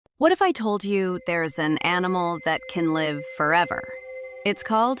What if I told you there's an animal that can live forever? It's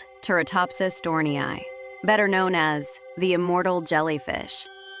called Turritopsis dohrnii, better known as the immortal jellyfish.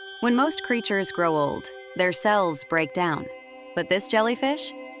 When most creatures grow old, their cells break down. But this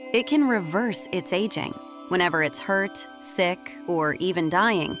jellyfish, it can reverse its aging. Whenever it's hurt, sick, or even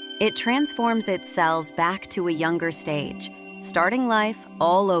dying, it transforms its cells back to a younger stage, starting life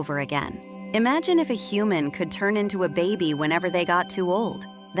all over again. Imagine if a human could turn into a baby whenever they got too old.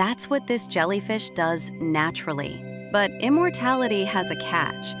 That's what this jellyfish does naturally. But immortality has a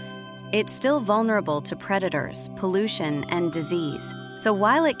catch. It's still vulnerable to predators, pollution, and disease. So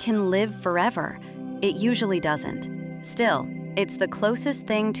while it can live forever, it usually doesn't. Still, it's the closest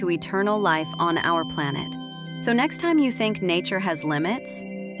thing to eternal life on our planet. So next time you think nature has limits,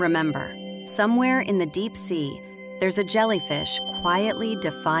 remember, somewhere in the deep sea, there's a jellyfish quietly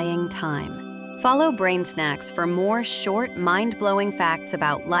defying time. Follow Brain Snacks for more short, mind-blowing facts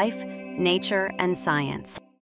about life, nature, and science.